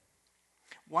dead.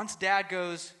 Once dad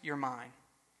goes, you're mine.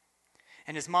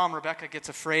 And his mom, Rebecca, gets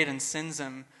afraid and sends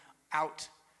him out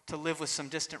to live with some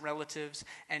distant relatives.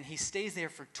 And he stays there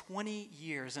for 20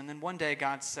 years. And then one day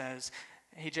God says,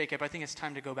 hey, Jacob, I think it's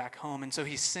time to go back home. And so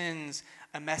he sends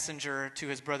a messenger to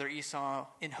his brother Esau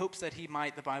in hopes that he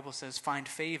might, the Bible says, find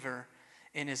favor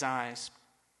in his eyes.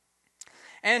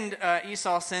 And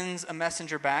Esau sends a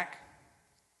messenger back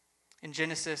in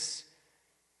Genesis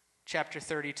chapter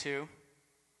 32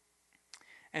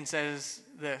 and says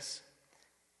this: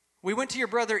 we went to your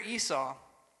brother Esau,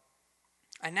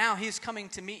 and now he's coming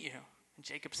to meet you. And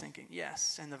Jacob's thinking,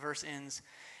 yes. And the verse ends,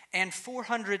 and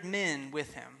 400 men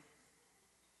with him.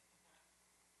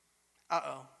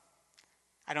 Uh-oh.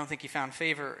 I don't think he found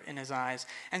favor in his eyes.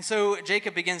 And so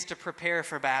Jacob begins to prepare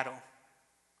for battle.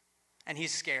 And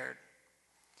he's scared.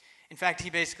 In fact, he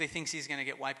basically thinks he's going to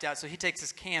get wiped out. So he takes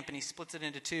his camp and he splits it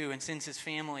into two and sends his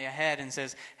family ahead and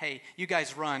says, hey, you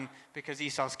guys run because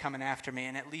Esau's coming after me,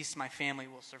 and at least my family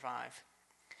will survive.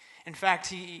 In fact,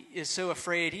 he is so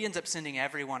afraid, he ends up sending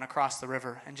everyone across the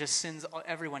river and just sends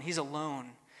everyone. He's alone.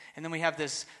 And then we have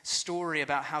this story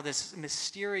about how this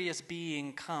mysterious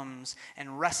being comes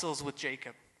and wrestles with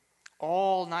Jacob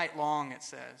all night long, it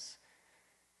says.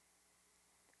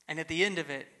 And at the end of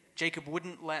it, Jacob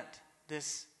wouldn't let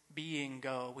this being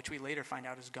go, which we later find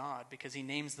out is God, because he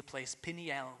names the place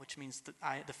Peniel, which means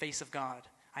the face of God.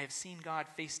 I have seen God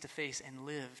face to face and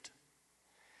lived.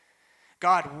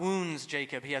 God wounds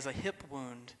Jacob. He has a hip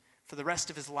wound. For the rest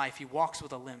of his life, he walks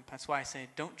with a limp. That's why I say,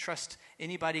 don't trust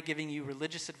anybody giving you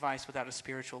religious advice without a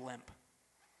spiritual limp.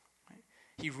 Right?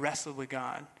 He wrestled with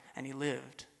God, and he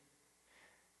lived.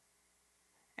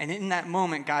 And in that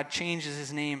moment, God changes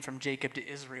his name from Jacob to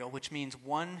Israel, which means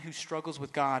one who struggles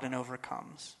with God and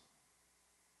overcomes.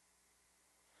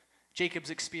 Jacob's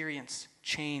experience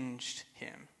changed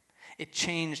him. It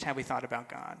changed how he thought about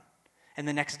God. And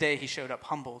the next day, he showed up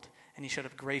humbled, and he showed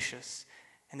up gracious,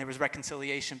 and there was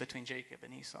reconciliation between Jacob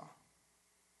and Esau.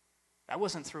 That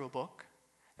wasn't through a book.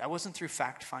 That wasn't through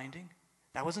fact-finding.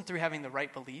 That wasn't through having the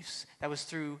right beliefs. That was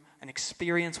through an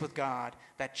experience with God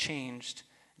that changed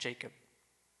Jacob.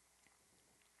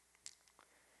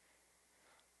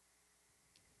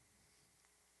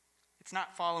 It's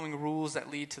not following rules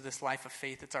that lead to this life of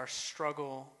faith. It's our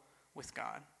struggle with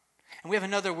God. And we have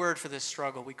another word for this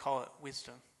struggle. We call it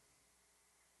wisdom.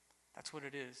 That's what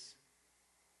it is.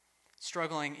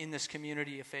 Struggling in this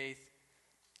community of faith,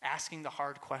 asking the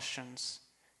hard questions,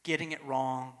 getting it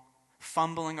wrong,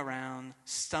 fumbling around,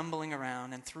 stumbling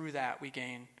around, and through that we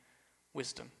gain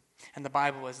wisdom. And the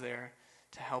Bible is there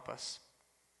to help us.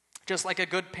 Just like a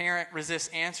good parent resists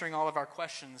answering all of our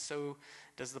questions, so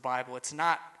does the Bible. It's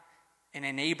not an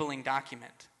enabling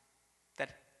document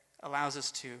that allows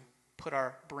us to put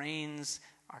our brains,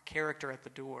 our character at the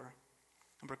door.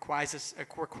 It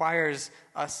requires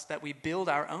us that we build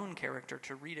our own character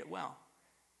to read it well.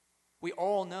 We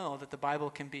all know that the Bible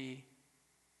can be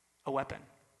a weapon.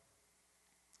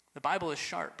 The Bible is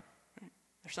sharp.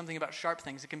 There's something about sharp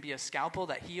things. It can be a scalpel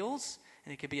that heals,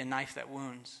 and it can be a knife that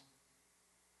wounds.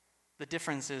 The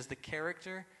difference is the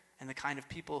character and the kind of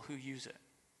people who use it.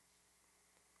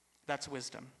 That's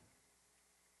wisdom.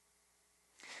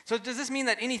 So does this mean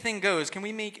that anything goes? Can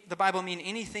we make the Bible mean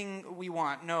anything we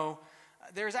want? No.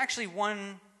 There's actually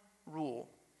one rule.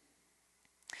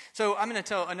 So I'm going to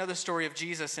tell another story of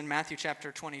Jesus in Matthew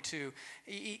chapter 22.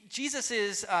 Jesus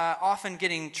is often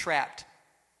getting trapped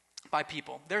by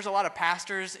people. There's a lot of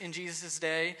pastors in Jesus'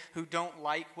 day who don't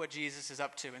like what Jesus is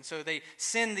up to. And so they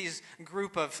send these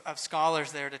group of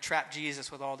scholars there to trap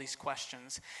Jesus with all these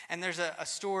questions. And there's a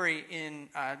story in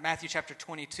Matthew chapter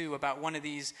 22 about one of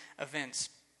these events.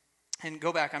 And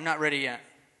go back, I'm not ready yet.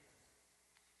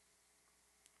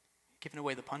 Giving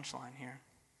away the punchline here.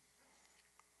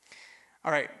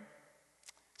 All right.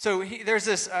 So there's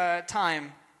this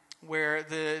time where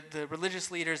the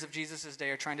religious leaders of Jesus' day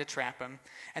are trying to trap him.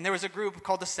 And there was a group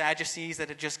called the Sadducees that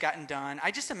had just gotten done. I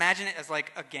just imagine it as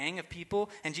like a gang of people,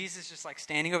 and Jesus just like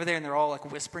standing over there, and they're all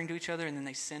like whispering to each other, and then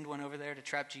they send one over there to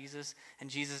trap Jesus, and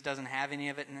Jesus doesn't have any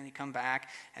of it, and then they come back,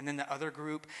 and then the other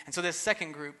group. And so this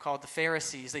second group called the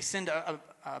Pharisees, they send a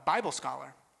Bible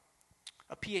scholar,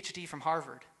 a PhD from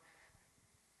Harvard,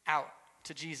 out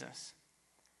to Jesus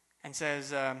and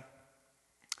says,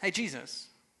 hey, Jesus,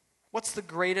 what's the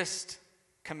greatest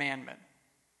commandment?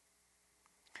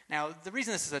 Now, the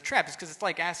reason this is a trap is because it's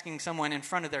like asking someone in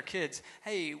front of their kids,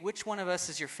 hey, which one of us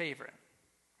is your favorite?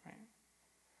 Right?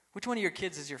 Which one of your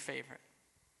kids is your favorite?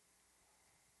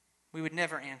 We would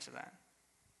never answer that.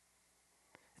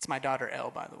 It's my daughter,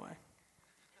 Elle, by the way.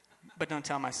 But don't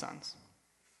tell my sons.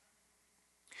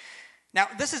 Now,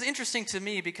 this is interesting to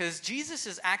me because Jesus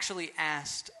is actually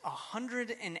asked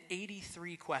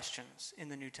 183 questions in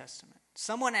the New Testament.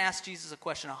 Someone asked Jesus a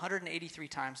question 183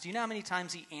 times. Do you know how many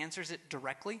times he answers it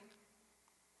directly?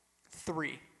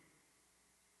 3.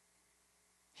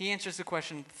 He answers the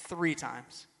question 3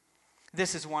 times.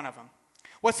 This is one of them.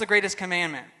 What's the greatest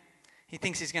commandment? He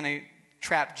thinks he's going to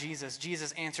trap Jesus.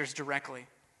 Jesus answers directly.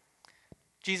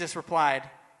 Jesus replied,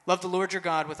 love the Lord your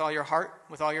God with all your heart,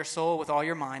 with all your soul, with all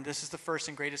your mind. This is the first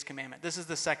and greatest commandment. This is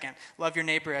the second. Love your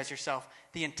neighbor as yourself.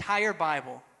 The entire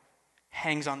Bible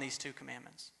hangs on these 2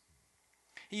 commandments.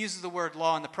 He uses the word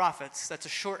law and the prophets. That's a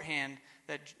shorthand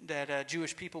that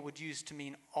Jewish people would use to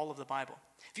mean all of the Bible.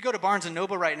 If you go to Barnes &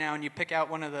 Noble right now and you pick out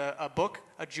a book,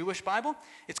 a Jewish Bible,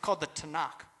 it's called the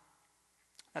Tanakh.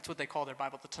 That's what they call their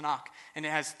Bible, the Tanakh. And it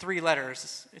has 3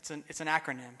 letters. It's an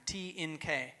acronym,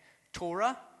 T-N-K.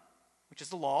 Torah, which is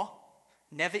the law,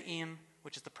 Nevi'im,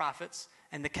 which is the prophets,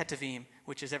 and the Ketuvim,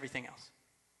 which is everything else.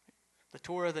 The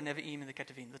Torah, the Nevi'im, and the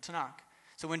Ketuvim, the Tanakh.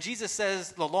 So when Jesus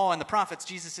says the law and the prophets,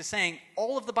 Jesus is saying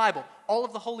all of the Bible, all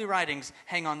of the holy writings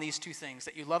hang on these 2 things,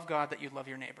 that you love God, that you love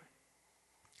your neighbor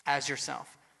as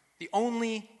yourself. The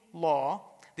only law,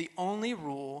 the only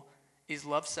rule is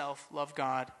love self, love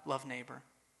God, love neighbor.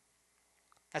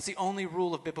 That's the only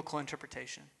rule of biblical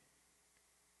interpretation.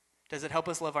 Does it help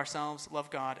us love ourselves, love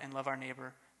God, and love our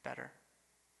neighbor better?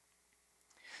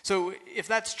 So if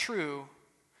that's true,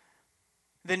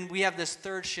 then we have this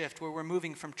third shift where we're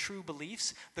moving from true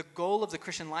beliefs. The goal of the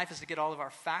Christian life is to get all of our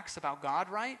facts about God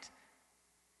right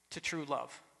to true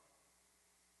love.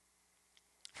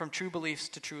 From true beliefs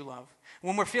to true love.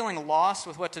 When we're feeling lost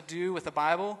with what to do with the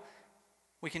Bible,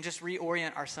 we can just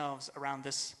reorient ourselves around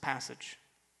this passage.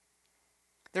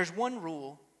 There's one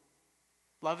rule: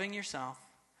 loving yourself,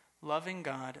 loving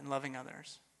God, and loving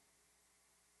others.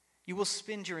 You will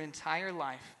spend your entire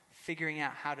life figuring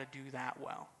out how to do that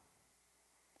well.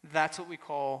 That's what we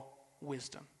call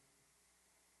wisdom.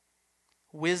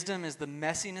 Wisdom is the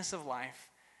messiness of life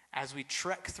as we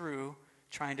trek through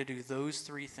trying to do those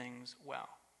 3 things well.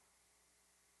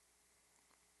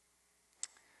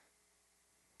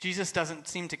 Jesus doesn't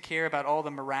seem to care about all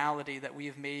the morality that we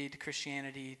have made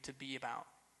Christianity to be about.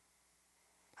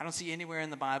 I don't see anywhere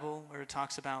in the Bible where it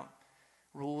talks about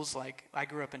rules like, I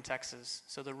grew up in Texas,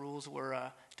 so the rules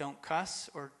were don't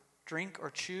cuss or drink or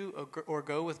chew or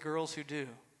go with girls who do,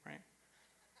 right?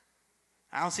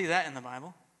 I don't see that in the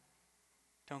Bible.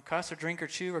 Don't cuss or drink or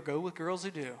chew or go with girls who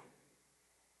do.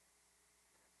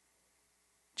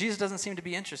 Jesus doesn't seem to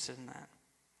be interested in that.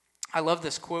 I love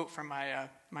this quote from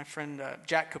my friend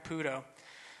Jack Caputo,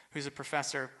 who's a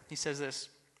professor. He says this,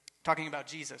 talking about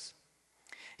Jesus.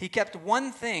 He kept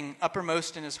one thing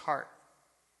uppermost in his heart: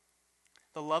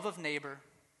 the love of neighbor,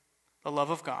 the love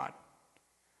of God,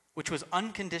 which was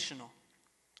unconditional,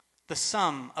 the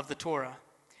sum of the Torah.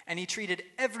 And he treated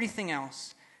everything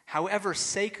else, however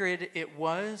sacred it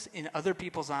was in other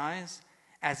people's eyes,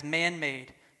 as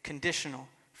man-made, conditional,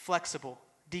 flexible,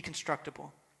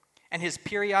 deconstructible. And his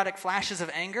periodic flashes of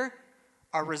anger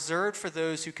are reserved for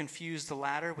those who confuse the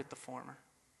latter with the former.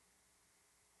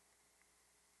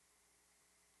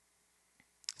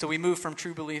 So we move from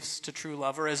true beliefs to true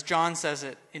love, or as John says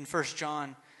it in 1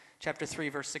 John chapter 3,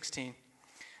 verse 16.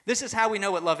 This is how we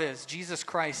know what love is. Jesus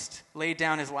Christ laid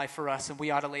down his life for us, and we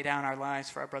ought to lay down our lives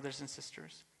for our brothers and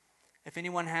sisters. If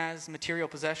anyone has material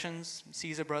possessions,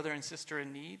 sees a brother and sister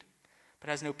in need, but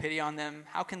has no pity on them,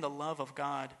 how can the love of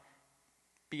God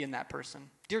be in that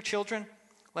person? Dear children,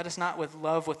 let us not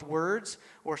love with words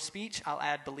or speech, I'll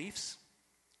add beliefs.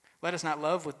 Let us not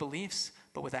love with beliefs,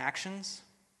 but with actions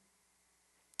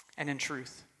and in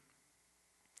truth.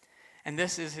 And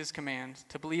this is his command,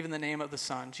 to believe in the name of the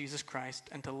Son, Jesus Christ,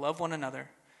 and to love one another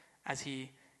as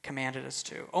he commanded us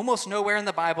to. Almost nowhere in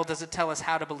the Bible does it tell us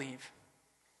how to believe.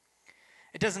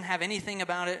 It doesn't have anything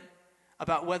about it,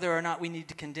 about whether or not we need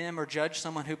to condemn or judge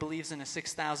someone who believes in a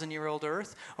 6,000-year-old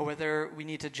earth, or whether we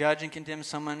need to judge and condemn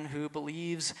someone who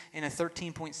believes in a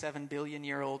 13.7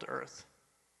 billion-year-old earth.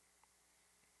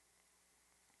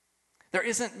 There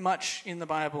isn't much in the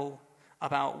Bible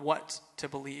about what to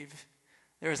believe.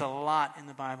 There is a lot in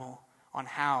the Bible on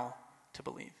how to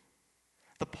believe.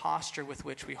 The posture with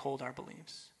which we hold our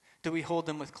beliefs. Do we hold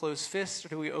them with closed fists, or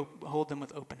do we hold them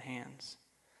with open hands?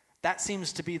 That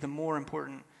seems to be the more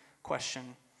important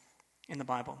question in the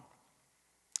Bible.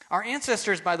 Our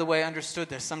ancestors, by the way, understood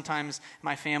this. Sometimes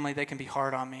my family, they can be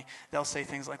hard on me. They'll say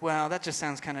things like, well, that just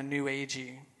sounds kind of new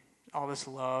agey. All this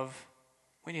love.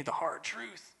 We need the hard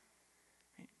truth.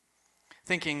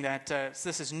 Thinking that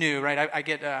this is new, right? I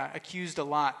get accused a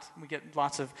lot. We get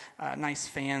lots of nice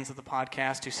fans of the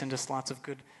podcast who send us lots of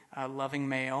good, loving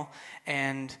mail.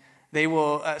 And they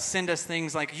will send us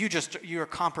things like, you're a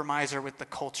compromiser with the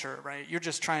culture, right? You're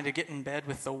just trying to get in bed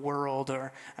with the world,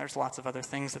 or there's lots of other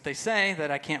things that they say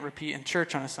that I can't repeat in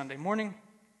church on a Sunday morning.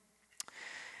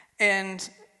 And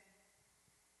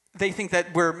they think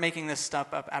that we're making this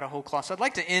stuff up out of whole cloth. So I'd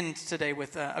like to end today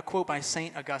with a quote by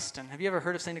St. Augustine. Have you ever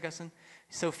heard of St. Augustine?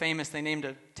 He's so famous, they named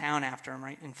a town after him,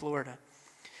 right, in Florida.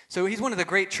 So he's one of the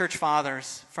great church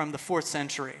fathers from the 4th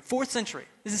century. 4th century.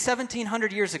 This is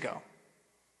 1,700 years ago.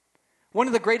 One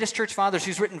of the greatest church fathers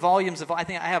who's written volumes of, I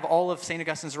think I have all of St.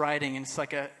 Augustine's writing, and it's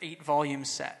like a 8-volume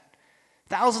set.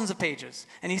 Thousands of pages.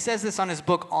 And he says this on his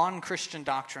book, On Christian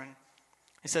Doctrine.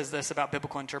 He says this about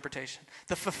biblical interpretation.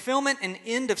 The fulfillment and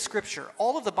end of Scripture,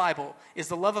 all of the Bible, is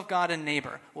the love of God and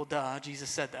neighbor. Well, duh, Jesus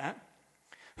said that.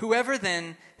 Whoever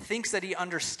then thinks that he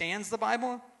understands the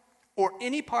Bible, or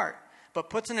any part, but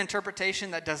puts an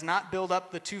interpretation that does not build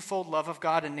up the twofold love of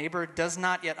God and neighbor, does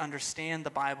not yet understand the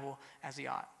Bible as he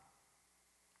ought.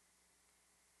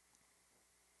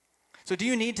 So do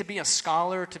you need to be a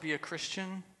scholar to be a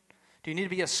Christian? Do you need to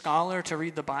be a scholar to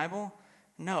read the Bible?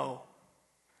 No.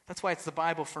 That's why it's the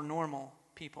Bible for normal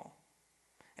people.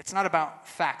 It's not about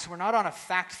facts. We're not on a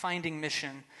fact-finding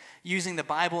mission using the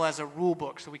Bible as a rule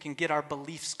book so we can get our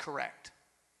beliefs correct.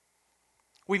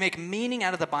 We make meaning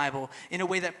out of the Bible in a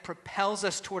way that propels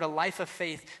us toward a life of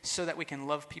faith so that we can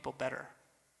love people better.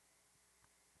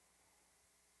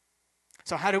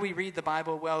 So how do we read the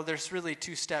Bible? Well, there's really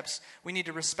 2 steps. We need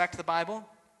to respect the Bible,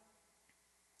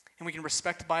 and we can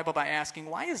respect the Bible by asking,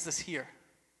 why is this here?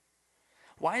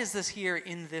 Why is this here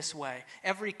in this way?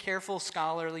 Every careful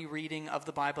scholarly reading of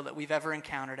the Bible that we've ever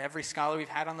encountered, every scholar we've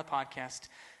had on the podcast,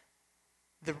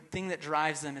 the thing that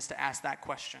drives them is to ask that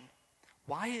question.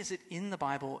 Why is it in the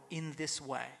Bible in this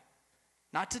way?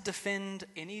 Not to defend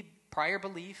any prior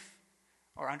belief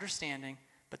or understanding,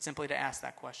 but simply to ask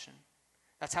that question.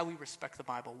 That's how we respect the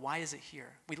Bible. Why is it here?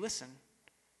 We listen.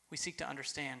 We seek to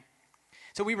understand.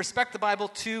 So we respect the Bible.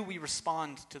 2, we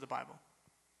respond to the Bible.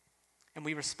 And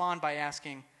we respond by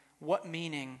asking, what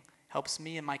meaning helps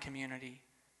me and my community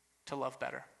to love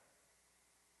better?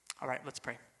 All right, let's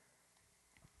pray.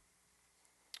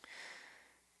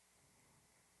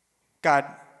 God,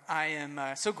 I am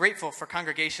so grateful for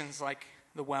congregations like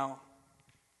the Well,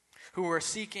 who are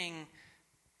seeking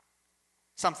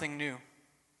something new,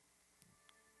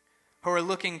 who are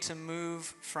looking to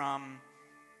move from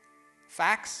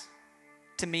facts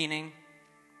to meaning,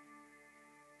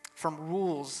 from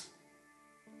rules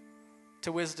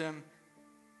to wisdom,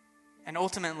 and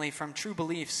ultimately from true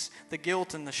beliefs, the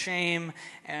guilt and the shame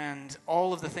and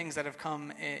all of the things that have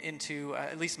come into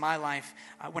at least my life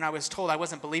when I was told I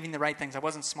wasn't believing the right things, I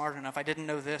wasn't smart enough, I didn't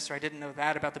know this or I didn't know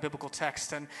that about the biblical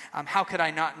text, and how could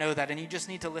I not know that? And you just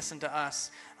need to listen to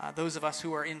us, those of us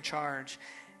who are in charge,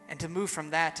 and to move from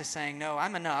that to saying, no,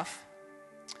 I'm enough.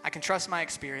 I can trust my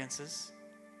experiences,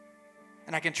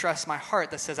 and I can trust my heart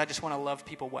that says I just want to love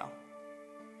people well.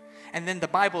 And then the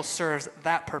Bible serves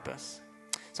that purpose.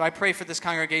 So I pray for this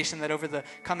congregation that over the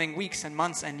coming weeks and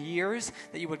months and years,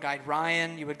 that you would guide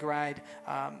Ryan, you would guide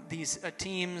these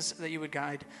teams, that you would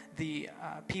guide the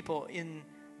people in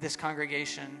this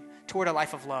congregation toward a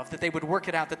life of love, that they would work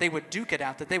it out, that they would duke it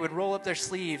out, that they would roll up their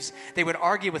sleeves, they would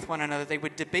argue with one another, they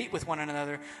would debate with one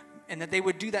another, and that they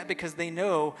would do that because they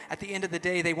know at the end of the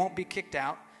day they won't be kicked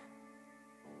out.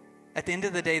 At the end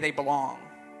of the day, they belong.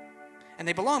 And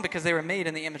they belong because they were made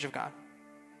in the image of God.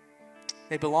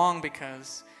 They belong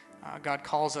because God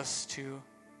calls us to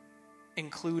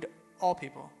include all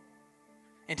people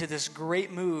into this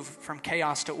great move from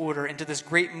chaos to order, into this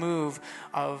great move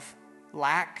of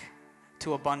lack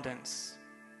to abundance,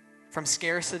 from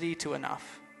scarcity to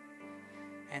enough.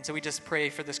 And so we just pray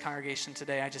for this congregation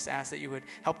today. I just ask that you would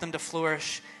help them to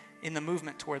flourish in the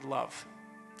movement toward love.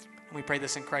 And we pray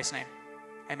this in Christ's name.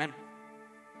 Amen.